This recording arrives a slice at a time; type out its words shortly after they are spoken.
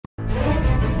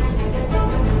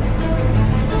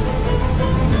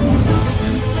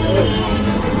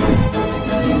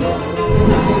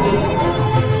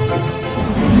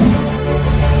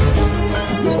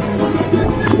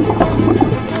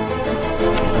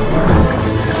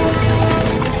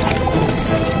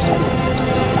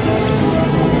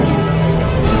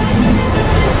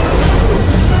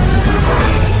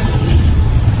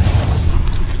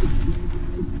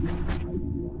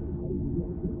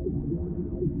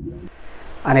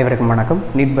அனைவருக்கும் வணக்கம்.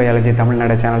 NEET biology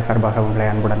Tamil Nadu channel சார்பாக உங்களை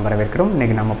அன்புடன் வரவேற்கிறோம்.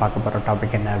 இன்றைக்கி நம்ம பார்க்க போகிற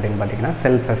டாபிக் என்ன அப்படின்னு பார்த்தீங்கன்னா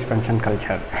செல் சஸ்பென்ஷன்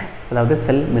கல்ச்சர், அதாவது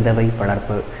செல் மிதவை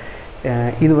வளர்ப்பு.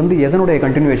 இது வந்து எதனுடைய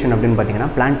கண்டினியூவேஷன் அப்படின்னு பார்த்தீங்கன்னா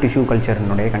பிளான்ட் டிஷ்யூ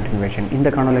கல்ச்சரினுடைய கண்டினியூவேஷன். இந்த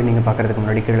காணொலியை நீங்கள் பார்க்குறதுக்கு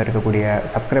முன்னாடி கீழே இருக்கக்கூடிய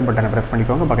சப்ஸ்கிரைப் பட்டனை ப்ரெஸ்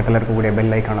பண்ணிக்கோங்க, பக்கத்தில் இருக்கக்கூடிய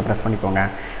பெல் ஐக்கானை ப்ரெஸ் பண்ணிக்கோங்க.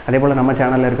 அதே போல் நம்ம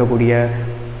சேனலில் இருக்கக்கூடிய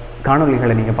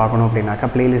காணொலிகளை நீங்கள் பார்க்கணும் அப்படின்னாக்கா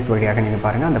பிளேலிஸ்ட் வழியாக நீங்கள்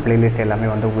பாருங்கள். அந்த பிளேலிஸ்ட் எல்லாமே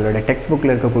வந்து உங்களுடைய டெக்ஸ்ட்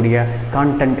புக்கில் இருக்கக்கூடிய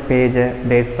கான்டென்ட் பேஜை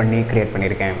பேஸ் பண்ணி க்ரியேட்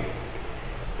பண்ணியிருக்கேன்.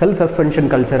 செல் சஸ்பென்ஷன்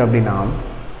கல்ச்சர் அப்படின்னா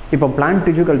இப்போ பிளான்ட்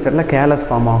டிஷ்யூ கல்ச்சரில் கேலஸ்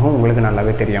ஃபார்ம் ஆகும், உங்களுக்கு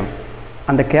நல்லாவே தெரியும்.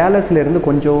 அந்த கேலஸ்லேருந்து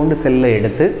கொஞ்சோண்டு செல்லை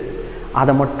எடுத்து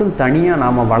அதை மட்டும் தனியாக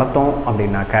நாம் வளர்த்தோம்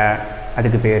அப்படின்னாக்கா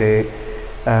அதுக்கு பேர்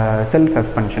செல்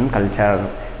சஸ்பென்ஷன் கல்ச்சர்.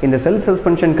 இந்த செல்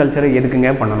சஸ்பென்ஷன் கல்ச்சரை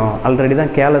எதுக்குங்க பண்ணணும்? ஆல்ரெடி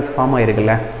தான் கேலஸ் ஃபார்ம்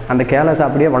ஆகிருக்குல்ல, அந்த கேலஸை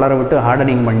அப்படியே வளர விட்டு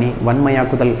ஹார்டனிங் பண்ணி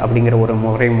வன்மையாக்குதல் அப்படிங்கிற ஒரு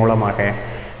முறை மூலமாக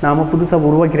நாம் புதுசாக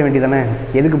உருவாக்கிற வேண்டியதானே.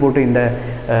 எதுக்கு போட்டு இந்த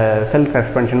செல்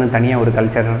சஸ்பென்ஷன் தனியாக ஒரு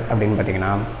கல்ச்சர் அப்படின்னு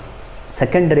பார்த்திங்கன்னா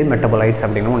செகண்டரி மெட்டபாலைட்ஸ்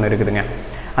அப்படின்னு ஒன்று இருக்குதுங்க.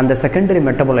 அந்த செகண்டரி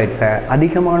மெட்டபாலைட்ஸை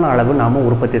அதிகமான அளவு நாம்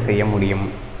உற்பத்தி செய்ய முடியும்,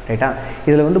 ரைட்டா?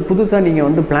 இதில் வந்து புதுசாக நீங்கள்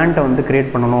வந்து பிளான்ட்டை வந்து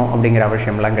க்ரியேட் பண்ணணும் அப்படிங்கிற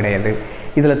அவசியம்லாம் கிடையாது.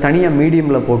 இதில் தனியாக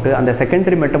மீடியமில் போட்டு அந்த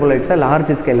செகண்டரி மெட்டபாலைட்ஸை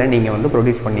லார்ஜ் ஸ்கேலில் நீங்கள் வந்து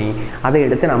ப்ரொடியூஸ் பண்ணி அதை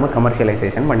எடுத்து நாம்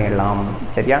கமர்ஷியலைசேஷன் பண்ணிடலாம்,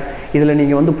 சரியா? இதில்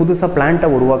நீங்கள் வந்து புதுசாக பிளான்ட்டை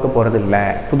உருவாக்க போகிறது இல்லை,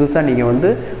 புதுசாக நீங்கள்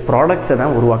வந்து ப்ராடக்ட்ஸை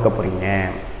தான் உருவாக்க போகிறீங்க,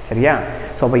 சரியா?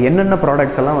 ஸோ அப்போ என்னென்ன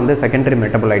ப்ராடக்ட்ஸ் எல்லாம் வந்து செகண்டரி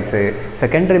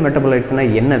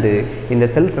மெட்டபாலைட்ஸ்னால் என்னது, இந்த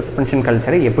செல் சஸ்பென்ஷன்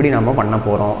கல்ச்சரை எப்படி நாம் பண்ண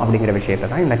போகிறோம் அப்படிங்கிற விஷயத்தை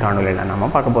தான் இந்த காணொலியில்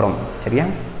நாம் பார்க்க போகிறோம், சரியா?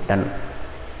 டன்.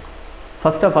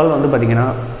 ஃபர்ஸ்ட் ஆஃப் ஆல் வந்து பார்த்திங்கன்னா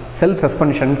செல்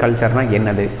சஸ்பென்ஷன் கல்ச்சர்னால்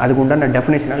என்னது, அதுக்கு உண்டான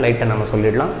டெஃபினேஷனை லைட்டாக நம்ம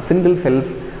சொல்லிடலாம். Single cells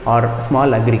R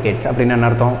small aggregates அப்படின்னு என்ன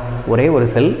அர்த்தம்? ஒரே ஒரு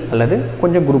செல் அல்லது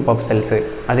கொஞ்சம் குரூப் ஆஃப் செல்ஸு,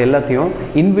 அது எல்லாத்தையும்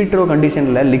இன்விட்ரோ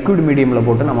கண்டிஷனில் லிக்விட் மீடியமில்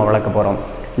போட்டு நம்ம வளர்க்க போகிறோம்.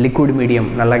 லிக்விட் மீடியம்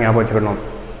நல்லா ஞாபகம் வச்சுக்கணும்.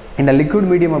 இந்த லிக்விட்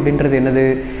மீடியம் அப்படின்றது என்னது?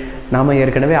 நாம்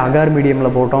ஏற்கனவே அகார்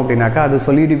மீடியமில் போட்டோம் அப்படின்னாக்கா அது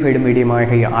சொலிடிஃபைடு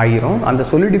மீடியமாக ஆகிரும். அந்த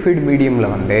சொலிடிஃபைடு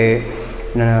மீடியமில் வந்து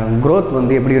க்ரோத்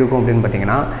வந்து எப்படி இருக்கும் அப்படின்னு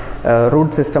பார்த்தீங்கன்னா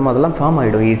ரூட் சிஸ்டம் அதெல்லாம் ஃபார்ம்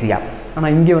ஆகிடும் ஈஸியாக.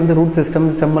 ஆனால் இங்கே வந்து ரூட் சிஸ்டம்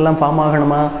செம்மெல்லாம் ஃபார்ம்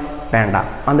ஆகணுமா? வேண்டாம்.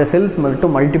 அந்த செல்ஸ்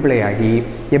மட்டும் மல்டிப்ளை ஆகி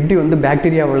எப்படி வந்து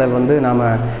பாக்டீரியாவில் வந்து நாம்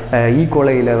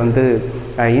ஈகோலையில் வந்து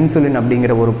இன்சுலின்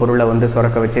அப்படிங்கிற ஒரு பொருளை வந்து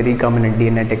சுரக்க வச்சு ரீகாம்பினன்ட்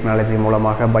டிஎன்ஏ டெக்னாலஜி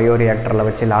மூலமாக பயோரியாக்டரில்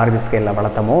வச்சு லார்ஜ் ஸ்கேலில்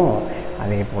வளர்த்தமோ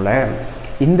அதே போல்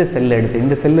இந்த செல்லை எடுத்து,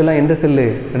 இந்த செல்லுலாம் எந்த செல்லு?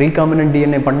 ரீகாம்பினன்ட்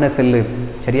டிஎன்ஏ பண்ண செல்லு,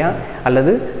 சரியா?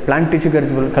 அல்லது பிளான்ட் டிஷ்யூ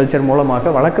கல்ச்சர்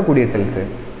மூலமாக வளர்க்கக்கூடிய செல்ஸு,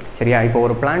 சரியா? இப்போ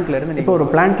ஒரு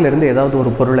பிளான்ட்லேருந்து ஏதாவது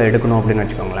ஒரு பொருளை எடுக்கணும் அப்படின்னு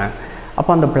வச்சுக்கோங்களேன்.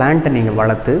 அப்போ அந்த பிளான்ட்டை நீங்கள்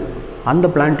வளர்த்து அந்த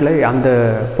பிளான்ட்டில் அந்த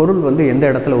பொருள் வந்து எந்த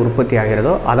இடத்துல உற்பத்தி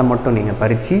ஆகிறதோ அதை மட்டும் நீங்கள்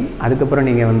பறித்து அதுக்கப்புறம்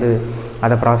நீங்கள் வந்து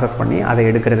அதை ப்ராசஸ் பண்ணி அதை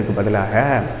எடுக்கிறதுக்கு பதிலாக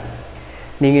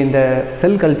நீங்கள் இந்த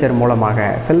செல் கல்ச்சர் மூலமாக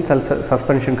செல்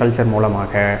சஸ்பென்ஷன் கல்ச்சர்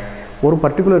மூலமாக ஒரு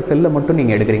பர்டிகுலர் செல்லை மட்டும்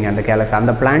நீங்கள் எடுக்கிறீங்க. அந்த கேலஸ்,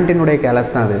 அந்த பிளான்ட்டினுடைய கேலஸ்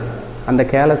தான் அது. அந்த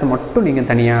கேலஸை மட்டும் நீங்கள்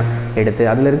தனியாக எடுத்து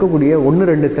அதில் இருக்கக்கூடிய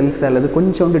 1-2 செல்ஸ் அல்லது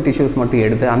கொஞ்சோண்டு டிஷ்யூஸ் மட்டும்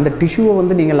எடுத்து அந்த டிஷ்யூவை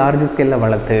வந்து நீங்கள் லார்ஜ் ஸ்கேலில்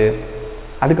வளர்த்து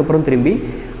அதுக்கப்புறம் திரும்பி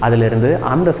அதிலிருந்து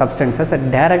அந்த சப்ஸ்டன்சஸை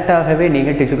டைரெக்டாகவே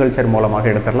நீங்கள் டிஷ்யூ கல்ச்சர் மூலமாக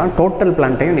எடுத்துடலாம். டோட்டல்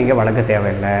பிளான்ட்டையும் நீங்கள் வளர்க்க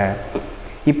தேவையில்லை.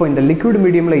 இப்போ இந்த லிக்விட்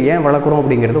மீடியமில் ஏன் வளர்க்குறோம்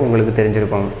அப்படிங்கிறது உங்களுக்கு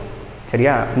தெரிஞ்சிருக்கும்,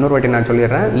 சரியா? இன்னொரு வாட்டி நான்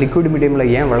சொல்லிடுறேன். லிக்விட்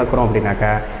மீடியமில் ஏன் வளர்க்குறோம்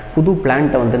அப்படின்னாக்கா புது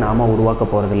பிளான்ட்டை வந்து நாம் உருவாக்க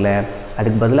போகிறதில்ல,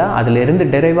 அதுக்கு பதிலாக அதிலிருந்து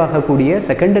டெரைவ் ஆகக்கூடிய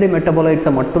செகண்டரி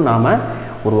மெட்டபாலைட்ஸை மட்டும் நாம்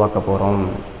உருவாக்க போகிறோம்,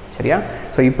 சரியா?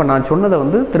 ஸோ இப்போ நான் சொன்னதை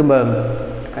வந்து திரும்ப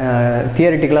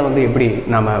தியரிட்டிக்கலாக வந்து எப்படி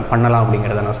நாம் பண்ணலாம்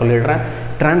அப்படிங்கிறத நான் சொல்லிடுறேன்.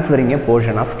 ட்ரான்ஸ்ஃபரிங் எ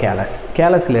போர்ஷன் ஆஃப்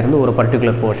கேலஸ்லேருந்து ஒரு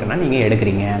பர்டிகுலர் போர்ஷனை நீங்கள்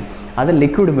எடுக்கிறீங்க, அதை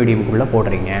லிக்விட் மீடியமுக்குள்ளே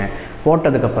போடுறீங்க.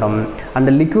 போட்டதுக்கப்புறம் அந்த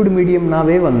லிக்விட்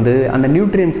மீடியம்னாவே வந்து அந்த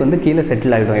நியூட்ரியன்ஸ் வந்து கீழே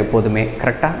செட்டில் ஆகிடும் எப்போதுமே,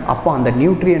 கரெக்டாக? அப்போ அந்த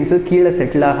நியூட்ரியன்ஸு கீழே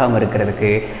செட்டில் ஆகாமல்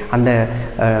இருக்கிறதுக்கு அந்த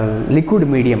லிக்விட்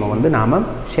மீடியமை வந்து நாம்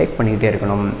ஷேக் பண்ணிக்கிட்டே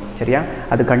இருக்கணும், சரியா?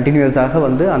 அது கண்டினியூஸாக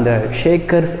வந்து அந்த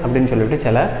ஷேக்கர்ஸ் அப்படின்னு சொல்லிட்டு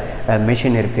சில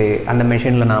மெஷின் இருக்குது, அந்த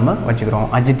மெஷினில் நாம் வச்சுக்கிறோம்.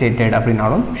 அஜிடேட்டட்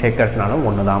அப்படின்னாலும் ஷேக்கர்ஸ்னாலும்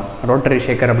ஒன்று தான். ரோட்டரி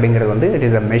ஷேக்கர் அப்படிங்கிறது வந்து it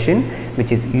is a machine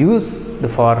which is used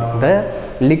for the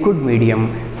liquid medium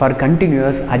for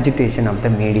continuous agitation of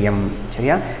the medium,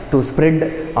 சரியா? to spread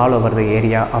all over the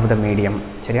area of the medium,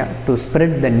 சரியா? to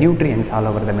spread the nutrients all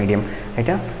over the medium,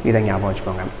 ரைட்டா? இதை ஞாபகம்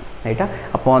வச்சுக்கோங்க, ரைட்டா?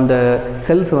 அப்போது அந்த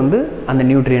cells வந்து அந்த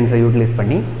நியூட்ரியன்ஸை யூட்டிலைஸ்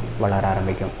பண்ணி வளர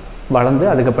ஆரம்பிக்கும். வளர்ந்து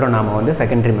அதுக்கப்புறம் நாம் வந்து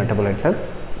செகண்டரி மெட்டபாலைட்ஸை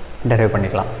டெரைவ்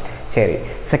பண்ணிக்கலாம். சரி,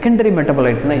 செகண்டரி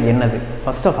மெட்டபாலைட்ஸ்னால் என்னது?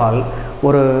 ஃபர்ஸ்ட் ஆஃப் ஆல்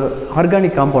ஒரு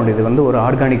ஆர்கானிக் காம்பவுண்ட், இது வந்து ஒரு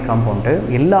ஆர்கானிக் காம்பவுண்டு.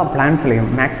 எல்லா பிளான்ட்ஸ்லேயும்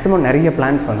மேக்ஸிமம் நிறைய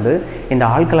பிளான்ட்ஸ் வந்து இந்த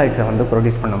ஆல்கலாய்ட்ஸை வந்து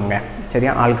ப்ரொடியூஸ் பண்ணுவாங்க,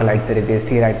 சரியா? ஆல்கலாய்ட்ஸ் இருக்குது,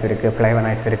 ஸ்டீராய்ட்ஸ் இருக்குது,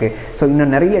 ஃப்ளேவனாய்ட்ஸ் இருக்குது. ஸோ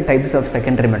இன்னும் நிறைய டைப்ஸ் ஆஃப்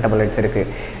செகண்டரி மெட்டபாலைட்ஸ் இருக்குது.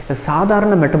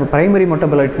 சாதாரண பிரைமரி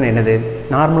மெட்டபாலைட்ஸ்னு என்னது?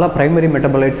 நார்மலாக பிரைமரி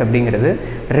மெட்டபாலைட்ஸ் அப்படிங்கிறது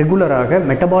ரெகுலராக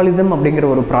மெட்டபாலிசம் அப்படிங்கிற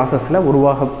ஒரு ப்ராசஸில்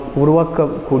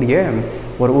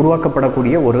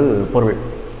உருவாக்கப்படக்கூடிய ஒரு பொருள்,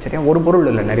 சரியா? ஒரு பொருள்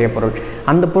இல்லை, நிறைய பொருள்.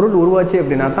 அந்த பொருள் உருவாச்சு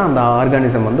அப்படின்னா தான் அந்த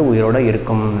ஆர்கானிசம் வந்து உயிரோடு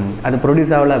இருக்கும். அது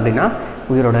ப்ரொடியூஸ் ஆகலை அப்படின்னா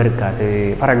உயிரோடு இருக்காது.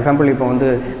 ஃபார் எக்ஸாம்பிள் இப்போ வந்து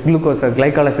குளுக்கோஸ்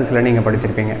கிளைகாலிசிஸில் நீங்கள்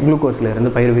படிச்சிருப்பீங்க, குளுக்கோஸில்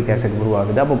இருந்து பைருவிக் ஆசிட்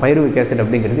உருவாகுது. அப்போ பைருவிக் ஆசிட்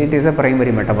அப்படிங்கிறது it is a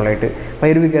primary மெட்டபாலைட்.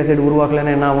 Pyruvic acid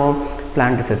உருவாகலைன்னா என்ன ஆகும்?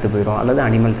 பிளான்ட் செத்து போயிடும் அல்லது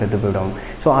அனிமல் செத்து போயிடும்.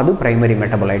 ஸோ அது பிரைமரி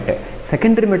மெட்டபாலைட்.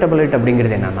 செகண்டரி மெட்டபாலைட்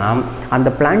அப்படிங்கிறது என்னென்னா அந்த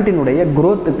பிளான்ட்டினுடைய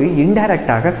க்ரோத்துக்கு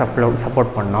இன்டைரக்டாக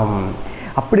சப்போர்ட் பண்ணோம்.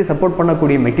 அப்படி சப்போர்ட்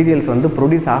பண்ணக்கூடிய மெட்டீரியல்ஸ் வந்து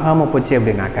ப்ரொடியூஸ் ஆகாமல் போச்சு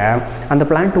அப்படின்னாக்க அந்த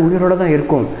பிளான்ட் உயிரோடு தான்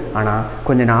இருக்கும். ஆனால்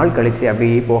கொஞ்சம் நாள் கழித்து அப்படி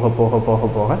போக போக போக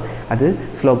போக அது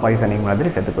ஸ்லோ பாய்சனிங்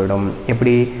மாதிரி செத்து போயிடும்.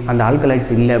 எப்படி? அந்த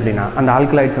ஆல்கலாய்ட்ஸ் இல்லை அப்படின்னா அந்த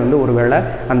ஆல்கலாய்ட்ஸ் வந்து ஒரு வேளை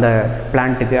அந்த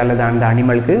பிளான்ட்டுக்கு அல்லது அந்த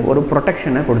அனிமலுக்கு ஒரு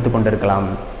ப்ரொடெக்ஷனை கொடுத்து கொண்டு இருக்கலாம்.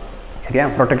 சரியா?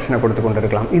 ப்ரொடெக்ஷனை கொடுத்து கொண்டு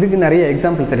இருக்கலாம். இதுக்கு நிறைய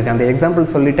எக்ஸாம்பிள்ஸ் இருக்குது. அந்த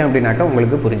எக்ஸாம்பிள் சொல்லிட்டேன் அப்படின்னாக்கா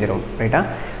உங்களுக்கு புரிஞ்சிடும். ரைட்டா?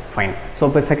 ஃபைன். ஸோ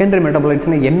இப்போ செகண்டரி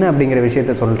மெட்டபாலைட்ஸ்னு என்ன அப்படிங்கிற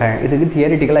விஷயத்தை சொல்லிட்டேன். இதுக்கு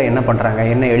தியரிட்டிக்கலாக என்ன பண்ணுறாங்க,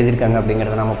 என்ன எழுதியிருக்காங்க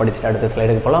அப்படிங்கிறத நம்ம படிச்சுட்டு அடுத்த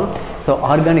ஸ்லைடுக்கு போகலாம். So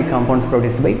organic compounds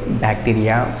produced by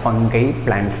bacteria, fungi,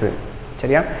 plants.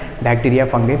 சரியா? பாக்டீரியா,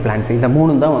 ஃபங்கை, பிளான்ட்ஸ் இந்த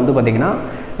மூணு தான் வந்து பார்த்திங்கன்னா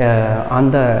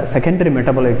அந்த செகண்டரி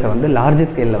மெட்டபாலைட்ஸை வந்து லார்ஜ்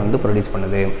ஸ்கேலில் வந்து ப்ரொடியூஸ்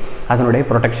பண்ணுது அதனுடைய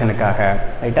ப்ரொடெக்ஷனுக்காக.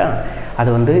 ரைட்டா? அது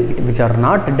வந்து which are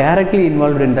not directly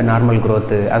involved in the normal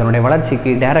growth. அதனுடைய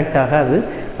வளர்ச்சிக்கு டைரெக்டாக அது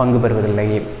பங்கு பெறுவதில்லை.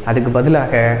 அதுக்கு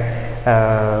பதிலாக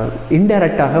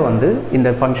இன்டைரக்டாக வந்து இந்த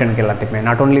ஃபங்க்ஷனுக்கு எல்லாத்துக்குமே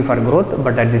not only for growth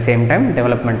but at the same time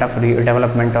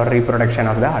development R reproduction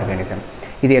of the organism.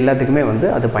 இது எல்லாத்துக்குமே வந்து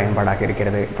அது பயன்பாடாக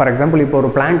இருக்கிறது. ஃபார் எக்ஸாம்பிள் இப்போ ஒரு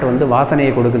பிளான்ட் வந்து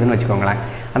வாசனையை கொடுக்குதுன்னு வச்சுக்கோங்களேன்.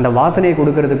 அந்த வாசனையை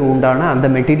கொடுக்கறதுக்கு உண்டான அந்த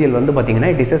மெட்டீரியல் வந்து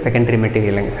பார்த்திங்கன்னா it is a secondary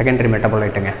மெட்டீரியலுங்க, secondary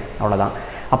மெட்டபாலைட்டுங்க. அவ்வளோதான்.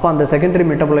 அப்போ அந்த செகண்டரி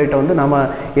மெட்டபாலைட்டை வந்து நம்ம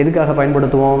எதுக்காக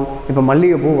பயன்படுத்துவோம்? இப்போ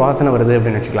மல்லிகைப்பூ வாசனை வருது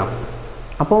அப்படின்னு வச்சுக்கலாம்.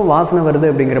 அப்போது வாசனை வருது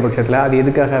அப்படிங்கிற பட்சத்தில் அது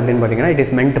எதுக்காக அப்படின்னு பார்த்தீங்கன்னா it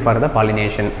is meant for the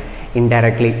pollination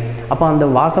indirectly. அப்போ அந்த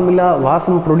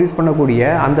வாசம் ப்ரொடியூஸ் பண்ணக்கூடிய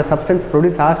அந்த சப்ஸ்டன்ஸ்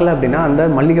ப்ரொடியூஸ் ஆகலை அப்படின்னா அந்த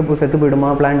மல்லிகைப்பூ செத்து போயிடுமா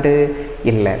பிளான்ட்டு?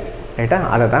 இல்லை. ரைட்டா?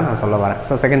 அதை தான் நான் சொல்ல வரேன்.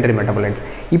 So secondary metabolites.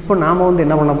 இப்போ நாம் வந்து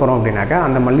என்ன பண்ண போகிறோம் அப்படின்னாக்கா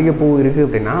அந்த மல்லிகைப்பூ இருக்குது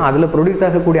அப்படின்னா அதில் ப்ரொடியூஸ்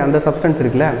ஆகக்கூடிய அந்த சப்ஸ்டன்ஸ்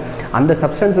இருக்குல்ல, அந்த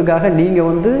சப்ஸ்டன்ஸுக்காக நீங்கள்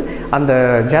வந்து அந்த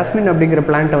ஜாஸ்மின் அப்படிங்கிற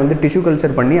பிளான்ட்டை வந்து டிஷ்யூ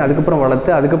கல்ச்சர் பண்ணி அதுக்கப்புறம்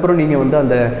வளர்த்து அதுக்கப்புறம் நீங்கள் வந்து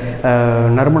அந்த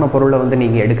நறுமண பொருளை வந்து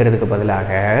நீங்கள் எடுக்கிறதுக்கு பதிலாக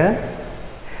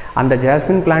அந்த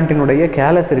ஜாஸ்மின் பிளான்ட்டினுடைய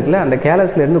கேலஸ் இருக்குல்ல, அந்த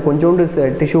கேலஸ்லேருந்து கொஞ்சோண்டு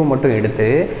டிஷ்யூவை மட்டும் எடுத்து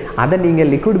அதை நீங்கள்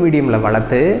லிக்விட் மீடியமில்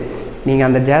வளர்த்து நீங்கள்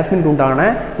அந்த ஜாஸ்மின் உண்டான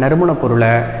நறுமண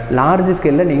பொருளை லார்ஜ்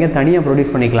ஸ்கேலில் நீங்கள் தனியாக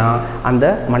ப்ரொடியூஸ் பண்ணிக்கலாம், அந்த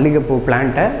மல்லிகைப்பூ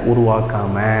பிளான்ட்டை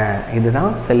உருவாக்காமல்.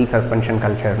 இதுதான் செல் சஸ்பென்ஷன்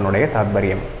கல்ச்சர்னுடைய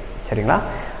தாத்பரியம். சரிங்களா?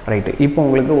 ரைட்டு. இப்போ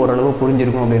உங்களுக்கு ஓரளவு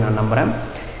புரிஞ்சிருக்கும் அப்படின்னு நான் நம்புகிறேன்.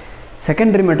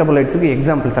 செகண்டரி மெட்டபாலைட்ஸுக்கு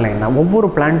எக்ஸாம்பிள்ஸ் எல்லாம் என்ன? ஒவ்வொரு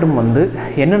பிளான்ட்டும் வந்து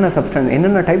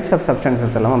என்னென்ன டைப்ஸ் ஆஃப்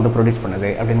சப்ஸ்டன்சஸ் எல்லாம் வந்து ப்ரொடியூஸ் பண்ணுது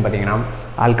அப்படின்னு பார்த்தீங்கன்னா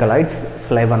alkaloids,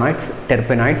 flavonoids,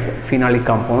 டெர்பெனாய்ட்ஸ், phenolic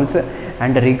compounds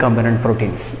and recombinant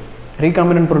proteins.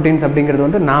 Recombinant proteins அப்படிங்கிறது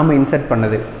வந்து நாம் இன்சர்ட்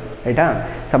பண்ணது. ரைட்டா?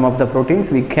 Some of the proteins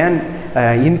we can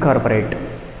incorporate,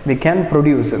 we can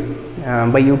produce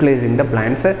by utilizing the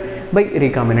plants by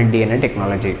recombinant DNA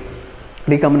technology.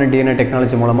 recombinant DNA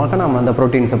technology மூலமாக நம்ம அந்த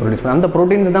ப்ரோட்டீன்ஸை produce பண்ணோம். அந்த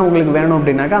ப்ரோட்டீன்ஸ் தான் உங்களுக்கு வேணும்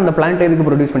அப்படின்னாக்கா அந்த பிளான்ட் எதுக்கு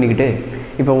ப்ரொடியூஸ் பண்ணிக்கிட்டு?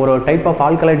 இப்போ ஒரு டைப் ஆஃப்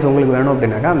ஆல்கலாய்ட்ஸ் உங்களுக்கு வேணும்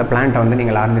அப்படின்னாக்கா அந்த பிளான்ட்டை வந்து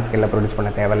நீங்கள் லார்ஜ் ஸ்கேலில் ப்ரொடியூஸ்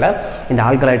பண்ண தேவையில்லை. இந்த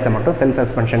ஆல்கலாய்ட்ஸை மட்டும் செல்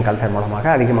சஸ்பென்ஷன் கல்ச்சர் மூலமாக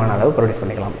அதிகமான அளவு ப்ரொடியூஸ்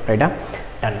பண்ணிக்கலாம். ரைட்டா?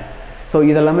 டன். ஸோ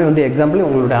இதெல்லாமே வந்து எக்ஸாம்பிள்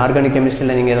உங்களோட ஆர்கானிக்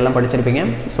கெமிஸ்ட்ரியில் நீங்கள் இதெல்லாம் படிச்சிருப்பீங்க.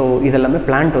 ஸோ இதெல்லாமே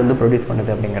பிளான்ட் வந்து ப்ரொடியூஸ்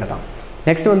பண்ணுது அப்படிங்கிறது தான்.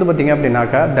 நெக்ஸ்ட் வந்து பார்த்திங்க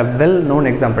அப்படின்னாக்கா த வெல் நோன்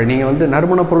எக்ஸாம்பிள். நீங்கள் வந்து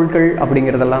நறுமண பொருட்கள்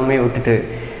அப்படிங்கிறதெல்லாமே விட்டுட்டு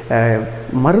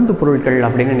மருந்து பொருட்கள்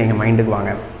அப்படின்னு நீங்கள் மைண்டுக்கு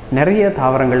வாங்க. நிறைய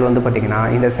தாவரங்கள் வந்து பார்த்திங்கன்னா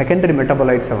இந்த செகண்டரி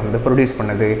மெட்டபாலைட்ஸை வந்து ப்ரொடியூஸ்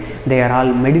பண்ணுது. They are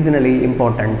all மெடிசினலி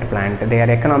important plant. They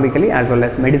are economically as well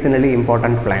as மெடிசினலி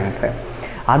important plants.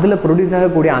 அதில் ப்ரொடியூஸ்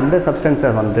ஆகக்கூடிய அந்த சப்ஸ்டன்ஸை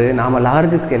வந்து நாம்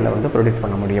லார்ஜ் ஸ்கேலில் வந்து ப்ரொடியூஸ்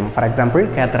பண்ண முடியும். For example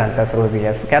Catharanthus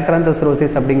roseus. Catharanthus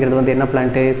roseus அப்படிங்கிறது வந்து என்ன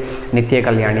பிளான்ட்டு? நித்திய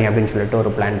கல்யாணி அப்படின்னு சொல்லிட்டு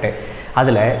ஒரு பிளான்ட்டு.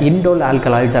 அதில் indole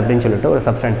alkaloids அப்படின்னு சொல்லிட்டு ஒரு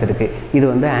சப்ஸ்டன்ஸ் இருக்குது. இது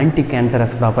வந்து ஆன்டி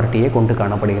கேன்சரஸ் ப்ராப்பர்ட்டியை கொண்டு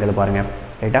காணப்படுகிறது பாருங்கள்.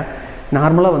 ரைட்டா?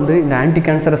 நார்மலாக வந்து இந்த ஆன்டி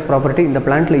கேன்சரஸ் ப்ராப்பர்ட்டி இந்த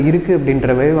பிளான்ட்டில் இருக்குது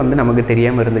அப்படின்றவே வந்து நமக்கு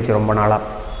தெரியாமல் இருந்துச்சு ரொம்ப நாளாக.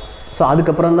 ஸோ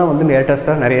அதுக்கப்புறம் தான் வந்து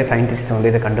லேட்டஸ்ட்டாக நிறைய சயின்டிஸ்ட் வந்து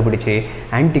இதை கண்டுபிடிச்சி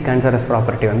ஆன்டி கேன்சரஸ்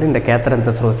ப்ராப்பர்ட்டி வந்து இந்த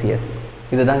Catharanthus roseus.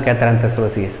 இதுதான் Catharanthus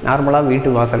roseus. நார்மலாக வீட்டு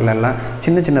வாசல்லாம்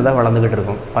சின்னதாக வளர்ந்துக்கிட்டு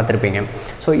இருக்கும், பார்த்துருப்பீங்க.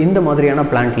 ஸோ இந்த மாதிரியான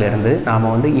பிளான்ட்லேருந்து நாம்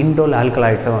வந்து indole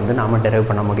alkaloidsஸை வந்து நாம் டெரைவ்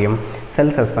பண்ண முடியும்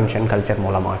செல் சஸ்பென்ஷன் கல்ச்சர்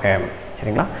மூலமாக.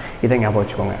 சரிங்களா? இதை ஞாபகம்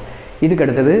வச்சுக்கோங்க. இதுக்கு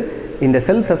அடுத்தது இந்த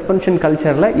செல் சஸ்பென்ஷன்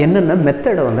கல்ச்சரில் என்னென்ன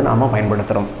மெத்தடை வந்து நாம்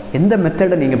பயன்படுத்துகிறோம். எந்த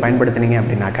மெத்தடை நீங்கள் பயன்படுத்தினீங்க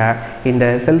அப்படின்னாக்கா இந்த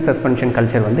செல் சஸ்பென்ஷன்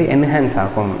கல்ச்சர் வந்து என்ஹான்ஸ்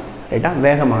ஆகும். ரைட்டா?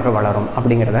 வேகமாக வளரும்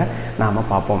அப்படிங்கிறத நாம்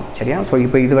பார்ப்போம். சரியா? ஸோ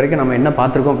இப்போ இது வரைக்கும் நம்ம என்ன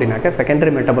பார்த்துருக்கோம் அப்படின்னாக்கா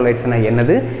செகண்டரி மெட்டபாலைட்ஸ்னால்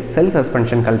என்னது, செல்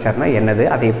சஸ்பென்ஷன் கல்ச்சர்னால் என்னது,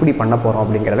 அதை எப்படி பண்ண போகிறோம்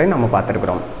அப்படிங்கிறத நம்ம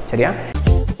பார்த்துருக்குறோம். சரியா?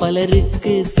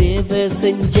 பலருக்கு சேவை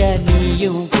செஞ்ச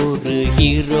நீயும் ஒரு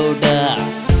ஹீரோடா,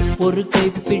 ஒரு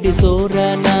கைப்பிடி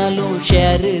சோறானாலும்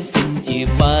ஷேர் செஞ்சு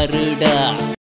பாருடா.